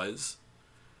ever was.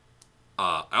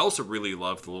 I also really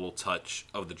love the little touch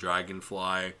of the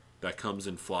dragonfly that comes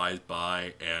and flies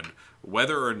by, and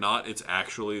whether or not it's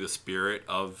actually the spirit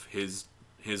of his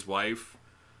wife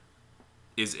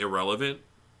is irrelevant,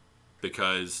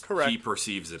 because Correct. he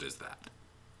perceives it as that,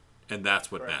 and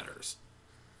that's what matters.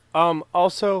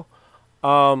 Also,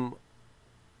 the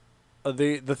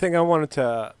thing I wanted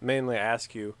to mainly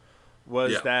ask you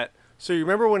was that, so you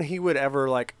remember when he would ever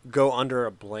like go under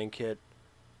a blanket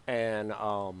and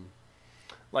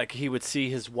like he would see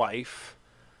his wife?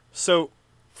 So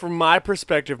from my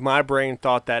perspective, my brain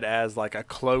thought that as like a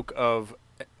cloak of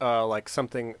like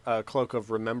something, a cloak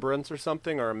of remembrance or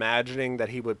something, or imagining that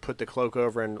he would put the cloak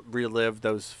over and relive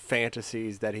those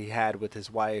fantasies that he had with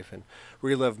his wife and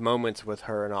relive moments with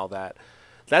her and all that.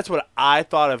 That's what I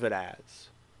thought of it as,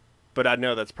 but I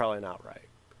know that's probably not right.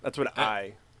 That's what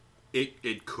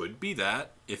It could be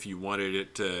that, if you wanted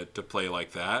it to play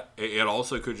like that. It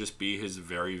also could just be his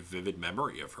very vivid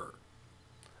memory of her.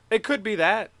 It could be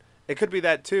that. It could be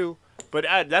that too. But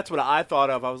that's what I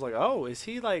thought of. I was like, oh, is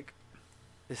he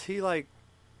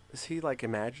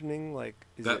imagining, like,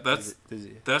 that's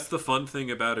the fun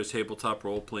thing about a tabletop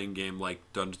role-playing game like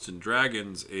Dungeons and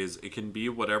Dragons, is it can be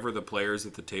whatever the players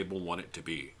at the table want it to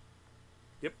be.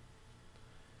 Yep.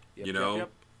 You know?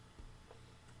 Yep.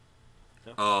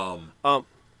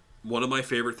 One of my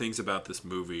favorite things about this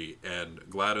movie, and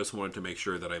GLaDOS wanted to make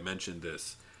sure that I mentioned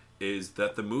this, is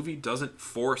that the movie doesn't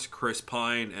force Chris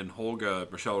Pine and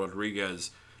Michelle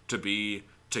Rodriguez, to be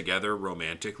together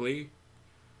romantically.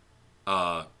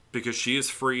 Because she is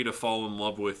free to fall in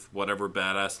love with whatever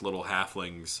badass little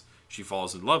halflings she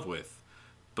falls in love with.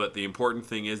 But the important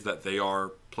thing is that they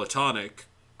are platonic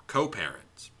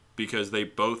co-parents, because they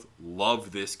both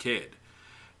love this kid.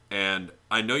 And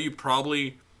I know you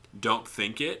probably don't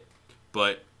think it,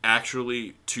 but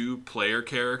actually two player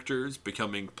characters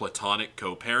becoming platonic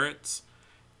co-parents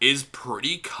is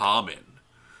pretty common.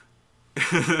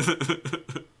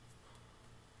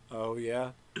 Oh,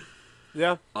 yeah.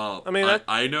 Yeah.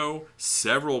 I know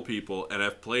several people, and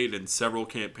I've played in several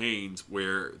campaigns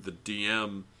where the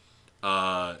DM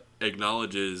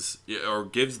acknowledges or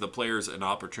gives the players an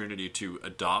opportunity to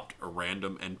adopt a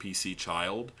random NPC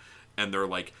child, and they're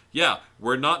like, yeah,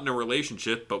 we're not in a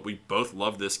relationship, but we both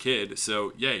love this kid,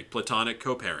 so yay, platonic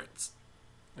co-parents.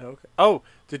 Okay. Oh,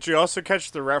 did you also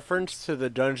catch the reference to the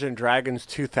Dungeons & Dragons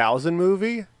 2000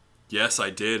 movie? Yes, I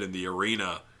did, in the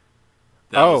arena.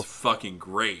 That was fucking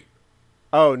great.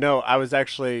 Oh, no, I was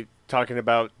actually talking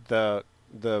about the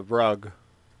rug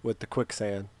with the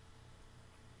quicksand.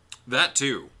 That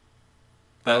too.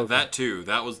 That too.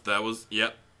 That was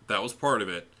yep, that was part of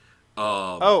it.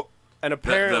 And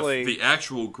apparently the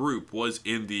actual group was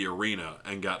in the arena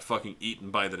and got fucking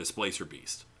eaten by the displacer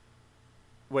beast.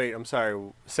 Wait, I'm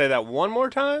sorry. Say that one more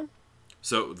time?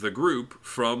 So the group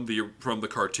from the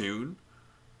cartoon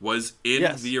was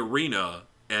in the arena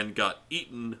and got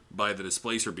eaten by the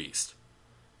displacer beast.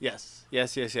 Yes.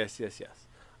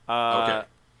 Okay.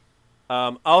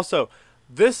 Also,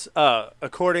 this,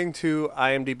 according to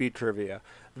IMDb trivia,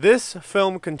 this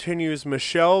film continues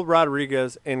Michelle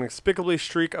Rodriguez's inexplicably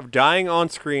streak of dying on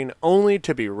screen only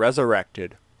to be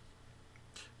resurrected.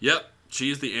 Yep,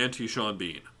 she's the anti-Sean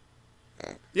Bean.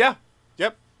 Yeah,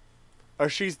 yep. Or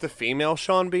she's the female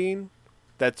Sean Bean.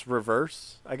 That's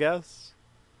reverse, I guess.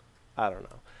 I don't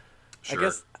know.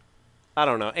 Sure. I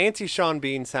don't know. Anti-Sean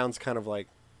Bean sounds kind of like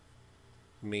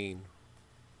mean.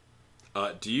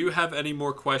 Do you have any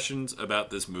more questions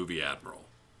about this movie, Admiral?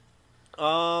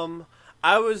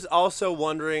 I was also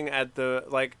wondering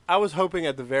I was hoping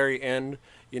at the very end,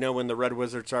 when the Red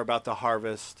Wizards are about to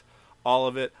harvest all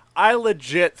of it, I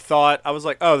legit thought, I was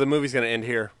like, oh, the movie's going to end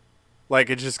here.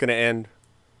 Like, it's just going to end.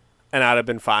 And I'd have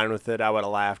been fine with it. I would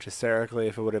have laughed hysterically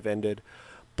if it would have ended.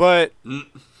 But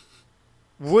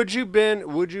would you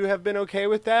have been okay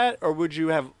with that? Or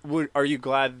are you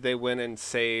glad that they went and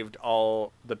saved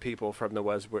all the people from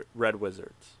the Red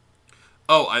Wizards?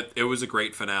 Oh, it was a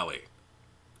great finale.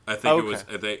 I think Okay.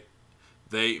 It was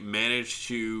they managed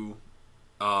to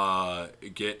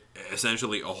get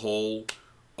essentially a whole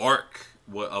arc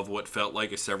of what felt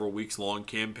like a several weeks long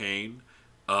campaign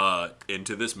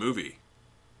into this movie.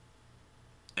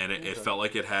 And it felt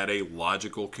like it had a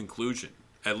logical conclusion,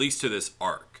 at least to this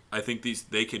arc. I think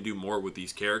they can do more with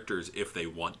these characters if they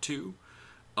want to.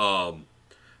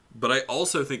 But I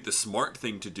also think the smart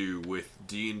thing to do with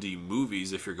D&D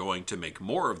movies, if you're going to make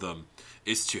more of them,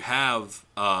 is to have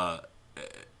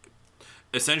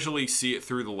essentially see it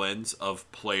through the lens of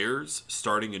players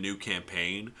starting a new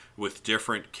campaign with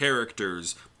different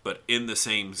characters, but in the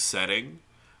same setting,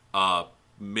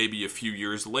 maybe a few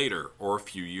years later or a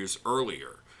few years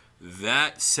earlier.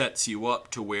 That sets you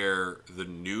up to where the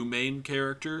new main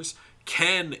characters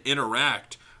can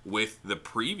interact with the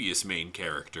previous main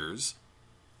characters.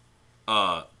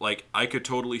 Like, I could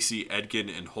totally see Edgin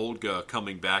and Holga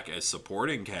coming back as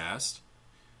supporting cast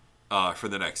for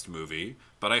the next movie,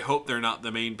 but I hope they're not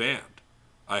the main band.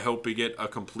 I hope we get a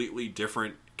completely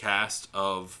different cast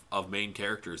of main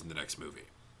characters in the next movie.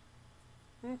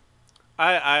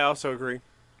 I also agree.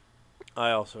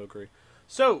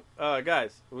 So,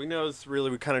 guys, we know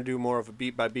we kind of do more of a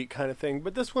beat-by-beat kind of thing,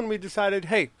 but this one we decided,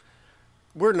 hey,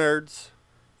 we're nerds.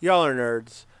 Y'all are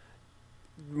nerds.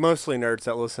 Mostly nerds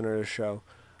that listen to this show.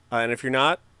 And if you're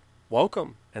not,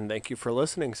 welcome, and thank you for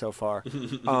listening so far.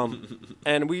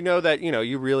 And we know that,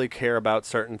 you really care about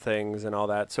certain things and all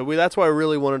that. So that's why I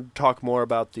really wanted to talk more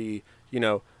about the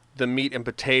meat and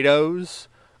potatoes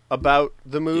about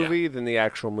the movie than the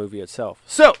actual movie itself.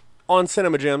 So, on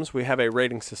Cinema Gems, we have a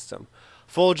rating system.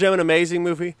 Full gem, an amazing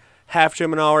movie. Half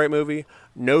gem, an alright movie.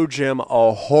 No gem,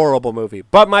 a horrible movie.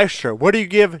 But Maestro, what do you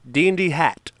give D&D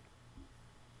Hat?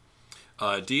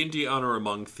 D&D Honor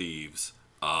Among Thieves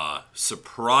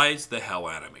surprised the hell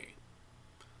out of me.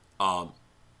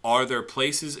 Are there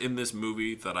places in this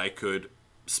movie that I could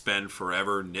spend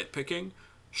forever nitpicking?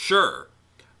 Sure.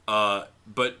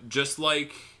 But just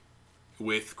like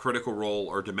with Critical Role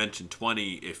or Dimension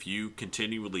 20, if you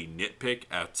continually nitpick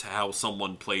at how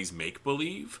someone plays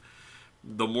make-believe,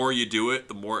 the more you do it,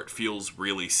 the more it feels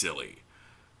really silly.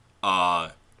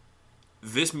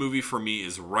 This movie for me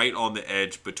is right on the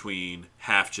edge between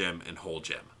half gem and whole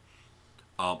gem.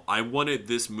 I wanted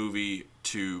this movie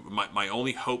to... My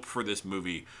only hope for this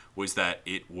movie was that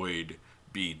it would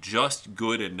be just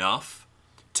good enough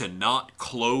to not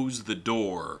close the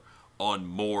door on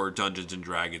more Dungeons &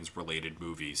 Dragons related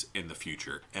movies in the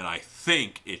future. And I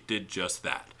think it did just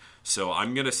that. So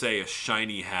I'm going to say a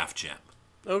shiny half gem.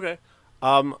 Okay.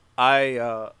 I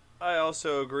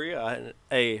also agree.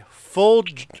 A full...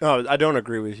 Oh, I don't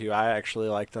agree with you. I actually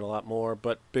liked it a lot more,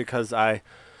 but because I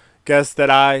guess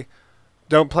that I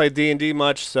don't play D&D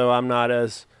much, so I'm not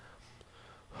as...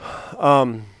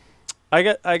 I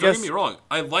guess... Don't get me wrong.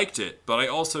 I liked it, but I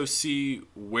also see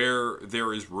where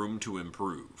there is room to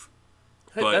improve.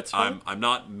 Hey, but that's fine. I'm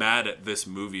not mad at this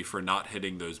movie for not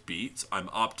hitting those beats. I'm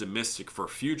optimistic for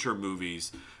future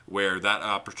movies where that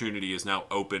opportunity is now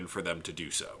open for them to do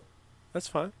so. That's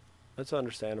fine. That's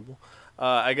understandable.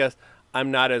 I guess I'm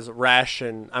not as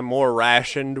I'm more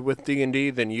rationed with D&D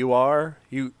than you are.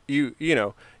 You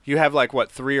have like what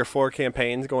 3 or 4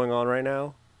 campaigns going on right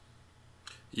now.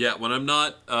 Yeah, when I'm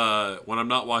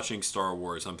not watching Star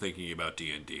Wars, I'm thinking about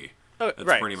D&D. That's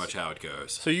right. pretty much how it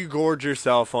goes. So you gorge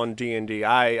yourself on D&D.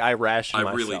 I ration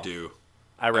myself. I really do.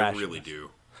 I really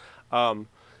do. And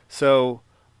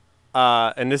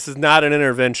this is not an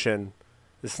intervention.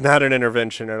 This is not an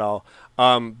intervention at all.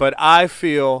 But I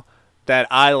feel that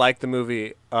I like the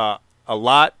movie a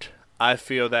lot. I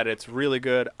feel that it's really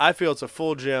good. I feel it's a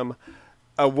full gem.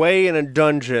 Away in a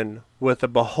dungeon with a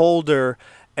beholder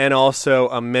and also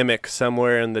a mimic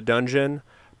somewhere in the dungeon,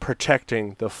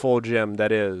 protecting the full gem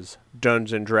that is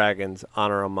Dungeons & Dragons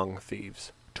Honor Among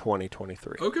Thieves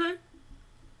 2023. Okay.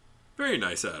 Very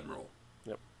nice, Admiral.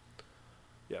 Yep.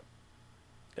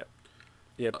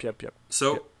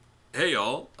 So, hey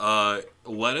y'all,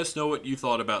 let us know what you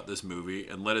thought about this movie,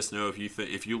 and let us know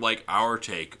if you like our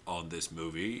take on this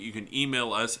movie. You can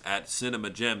email us at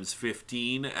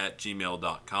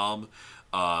cinemagems15@gmail.com.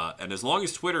 And as long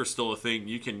as Twitter is still a thing,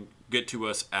 you can get to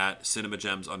us at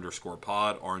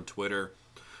cinemagems_pod on Twitter.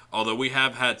 Although we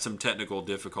have had some technical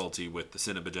difficulty with the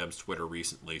Cinemagems Twitter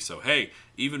recently. So, hey,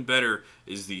 even better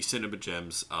is the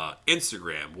Cinemagems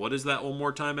Instagram. What is that one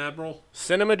more time, Admiral?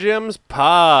 Cinemagems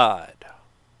Pod.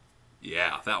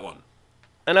 Yeah, that one.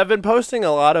 And I've been posting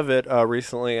a lot of it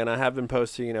recently, and I have been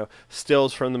posting,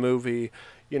 stills from the movie,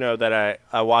 that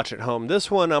I watch at home. This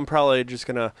one, I'm probably just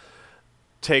going to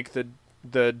take the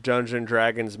Dungeons &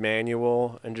 Dragons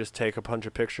manual and just take a bunch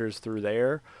of pictures through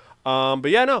there. But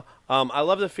yeah, no, I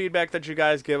love the feedback that you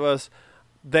guys give us.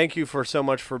 thank you for so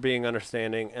much for being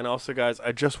understanding. And also, guys,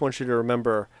 I just want you to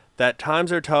remember that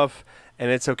times are tough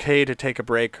and it's okay to take a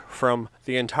break from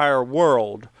the entire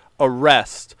world, a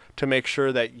rest to make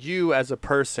sure that you as a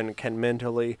person can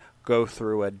mentally go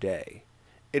through a day.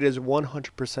 It is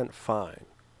 100% fine.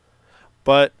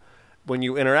 But when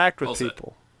you interact with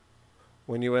people,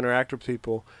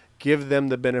 give them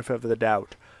the benefit of the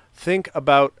doubt. Think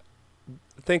about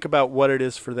what it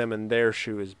is for them in their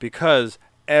shoes, because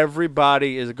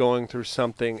everybody is going through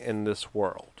something in this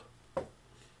world.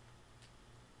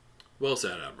 Well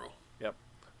said, Admiral. Yep.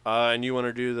 And you want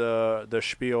to do the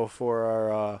spiel for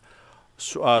our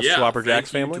Swapper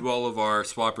Jacks family? Thank you to all of our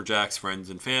Swapper Jacks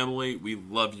friends and family. We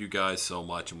love you guys so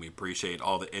much, and we appreciate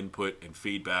all the input and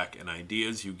feedback and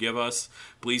ideas you give us.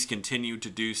 Please continue to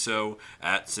do so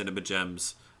at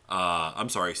CinemaGems.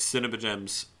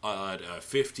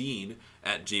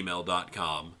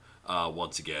 CinemaGems15@gmail.com.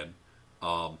 Once again,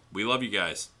 we love you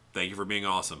guys. Thank you for being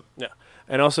awesome. Yeah.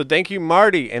 And also thank you,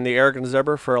 Marty and the Arrogant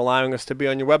Zebra, for allowing us to be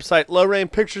on your website,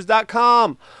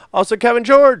 lowrainpictures.com. Also, Kevin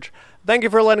George, thank you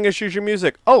for letting us use your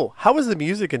music. Oh, how was the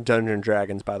music in Dungeons &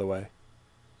 Dragons, by the way?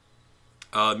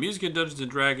 Music in Dungeons &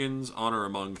 Dragons, Honor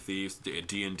Among Thieves,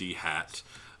 D&D hat,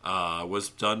 was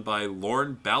done by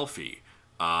Lorne Balfe,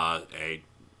 a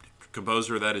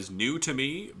composer that is new to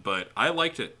me, but I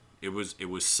liked it. It was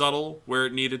subtle where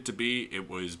it needed to be. It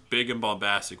was big and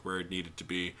bombastic where it needed to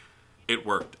be. It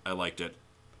worked. I liked it.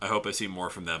 I hope I see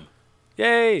more from them.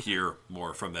 Yay! Hear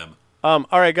more from them. All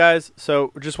right, guys.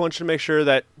 So just want you to make sure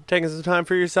that taking some time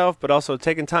for yourself, but also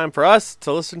taking time for us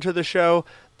to listen to the show.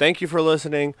 Thank you for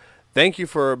listening. Thank you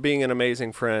for being an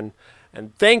amazing friend.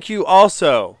 And thank you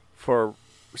also for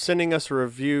sending us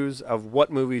reviews of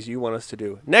what movies you want us to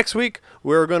do. Next week,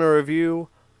 we're going to review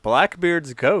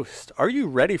Blackbeard's Ghost. Are you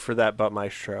ready for that,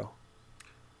 Maestro?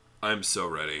 I'm so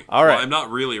ready. All right. Well, I'm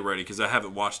not really ready because I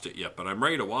haven't watched it yet, but I'm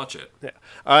ready to watch it. Yeah.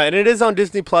 And it is on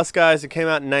Disney Plus, guys. It came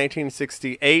out in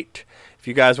 1968. If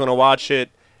you guys want to watch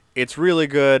it, it's really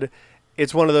good.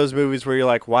 It's one of those movies where you're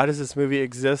like, why does this movie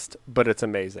exist? But it's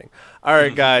amazing. All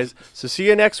right, guys. So see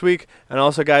you next week. And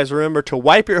also, guys, remember to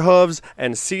wipe your hooves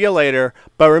and see you later.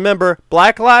 But remember,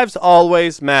 Black lives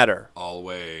always matter.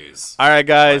 Always. All right,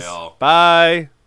 guys. Bye, y'all. Bye.